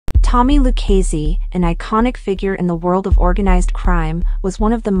Tommy Lucchese, an iconic figure in the world of organized crime, was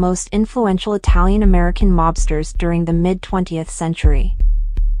one of the most influential Italian-American mobsters during the mid-20th century.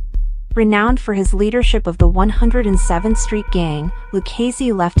 Renowned for his leadership of the 107th Street Gang,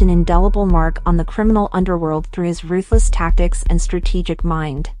 Lucchese left an indelible mark on the criminal underworld through his ruthless tactics and strategic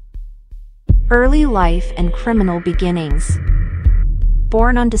mind. Early life and criminal beginnings.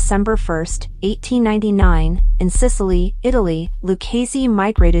 Born on December 1, 1899, in Sicily, Italy, Lucchese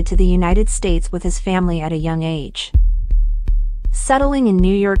migrated to the United States with his family at a young age. Settling in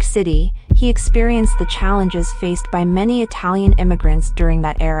New York City, he experienced the challenges faced by many Italian immigrants during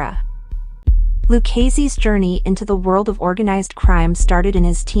that era. Lucchese's journey into the world of organized crime started in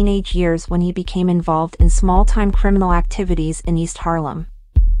his teenage years when he became involved in small-time criminal activities in East Harlem.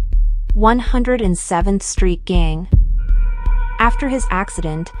 107th Street Gang. After his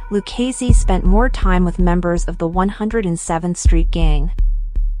accident, Lucchese spent more time with members of the 107th Street Gang.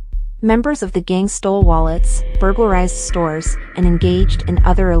 Members of the gang stole wallets, burglarized stores, and engaged in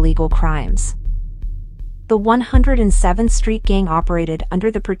other illegal crimes. The 107th Street Gang operated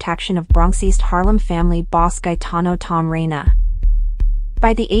under the protection of Bronx East Harlem family boss Gaetano Tom Reyna.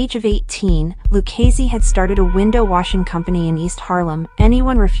 By the age of 18, Lucchese had started a window washing company in East Harlem.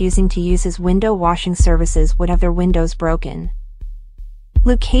 Anyone refusing to use his window washing services would have their windows broken.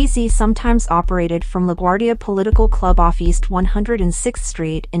 Lucchese sometimes operated from LaGuardia Political Club off East 106th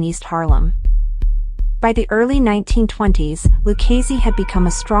Street in East Harlem. By the early 1920s, Lucchese had become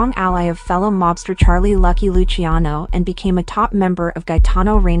a strong ally of fellow mobster Charlie "Lucky" Luciano and became a top member of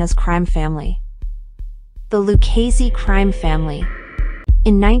Gaetano Reyna's crime family. The Lucchese crime family.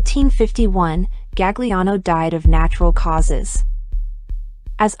 In 1951, Gagliano died of natural causes.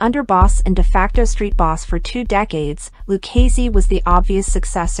 As underboss and de facto street boss for 2 decades, Lucchese was the obvious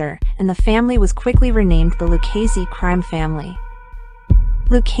successor, and the family was quickly renamed the Lucchese crime family.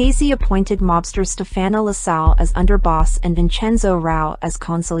 Lucchese appointed mobster Stefano LaSalle as underboss and Vincenzo Rao as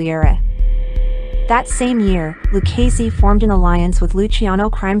consigliere. That same year, Lucchese formed an alliance with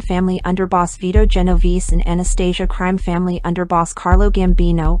Luciano crime family underboss Vito Genovese and Anastasia crime family underboss Carlo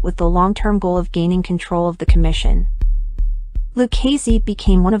Gambino with the long-term goal of gaining control of the commission. Lucchese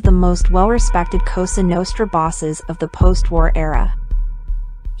became one of the most well-respected Cosa Nostra bosses of the post-war era.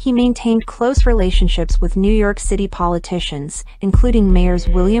 He maintained close relationships with New York City politicians, including mayors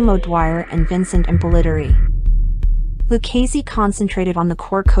William O'Dwyer and Vincent Impoliteri. Lucchese concentrated on the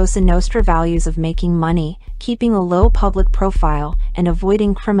core Cosa Nostra values of making money, keeping a low public profile, and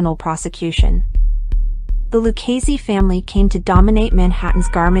avoiding criminal prosecution. The Lucchese family came to dominate Manhattan's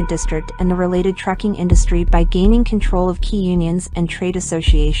garment district and the related trucking industry by gaining control of key unions and trade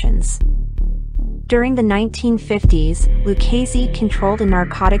associations. During the 1950s, Lucchese controlled a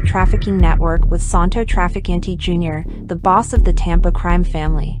narcotic trafficking network with Santo Trafficante Jr., the boss of the Tampa crime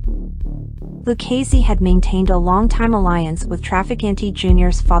family. Lucchese had maintained a long-time alliance with Trafficante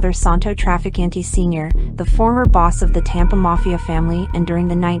Jr.'s father Santo Trafficante Sr., the former boss of the Tampa Mafia family, and during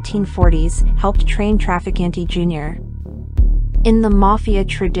the 1940s, helped train Trafficante Jr. in the Mafia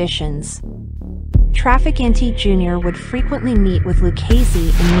traditions. Trafficante Jr. would frequently meet with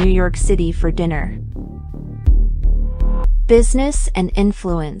Lucchese in New York City for dinner. Business and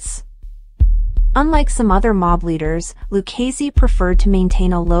influence. Unlike some other mob leaders, Lucchese preferred to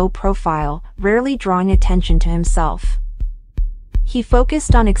maintain a low profile, rarely drawing attention to himself. He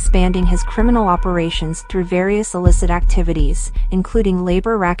focused on expanding his criminal operations through various illicit activities, including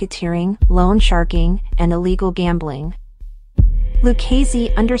labor racketeering, loan sharking, and illegal gambling.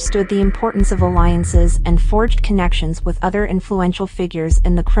 Lucchese understood the importance of alliances and forged connections with other influential figures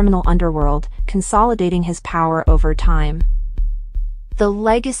in the criminal underworld, consolidating his power over time. The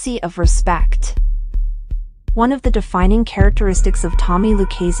legacy of respect. One of the defining characteristics of Tommy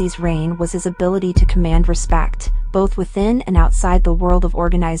Lucchese's reign was his ability to command respect, both within and outside the world of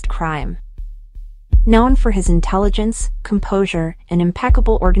organized crime. Known for his intelligence, composure, and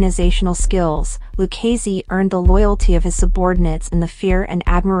impeccable organizational skills, Lucchese earned the loyalty of his subordinates and the fear and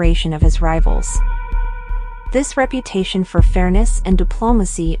admiration of his rivals. This reputation for fairness and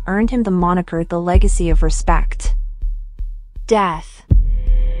diplomacy earned him the moniker the Legacy of Respect. Death.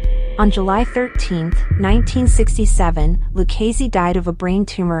 On July 13, 1967, Lucchese died of a brain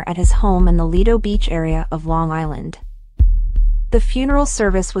tumor at his home in the Lido Beach area of Long Island. The funeral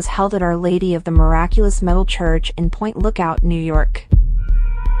service was held at Our Lady of the Miraculous Medal Church in Point Lookout, New York.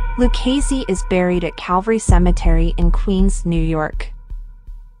 Lucchese is buried at Calvary Cemetery in Queens, New York.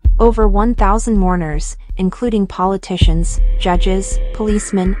 Over 1,000 mourners, including politicians, judges,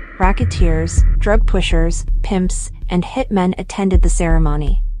 policemen, racketeers, drug pushers, pimps, and hitmen, attended the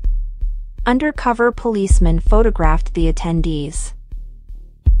ceremony. Undercover policemen photographed the attendees.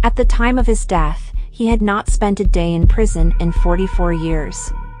 At the time of his death, he had not spent a day in prison in 44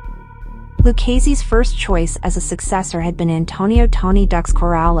 years. Lucchese's first choice as a successor had been Antonio Tony Dux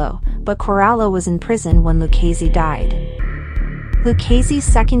Corallo, but Corallo was in prison when Lucchese died. Lucchese's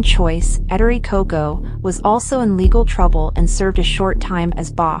second choice, Ettore Coco, was also in legal trouble and served a short time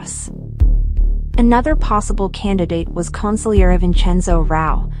as boss. Another possible candidate was Consigliere Vincenzo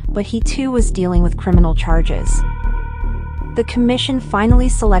Rao, but he too was dealing with criminal charges. The commission finally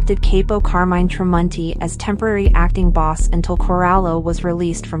selected Capo Carmine Tremonti as temporary acting boss until Corallo was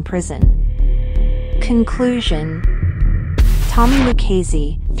released from prison. Conclusion: Tommy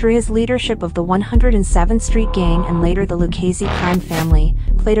Lucchese, through his leadership of the 107th Street Gang and later the Lucchese crime family,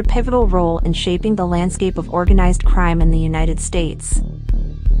 played a pivotal role in shaping the landscape of organized crime in the United States.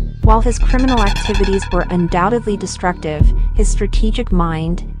 While his criminal activities were undoubtedly destructive, his strategic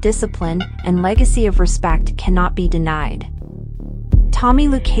mind, discipline, and legacy of respect cannot be denied. Tommy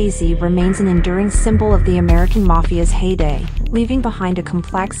Lucchese remains an enduring symbol of the American Mafia's heyday, leaving behind a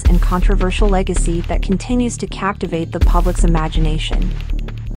complex and controversial legacy that continues to captivate the public's imagination.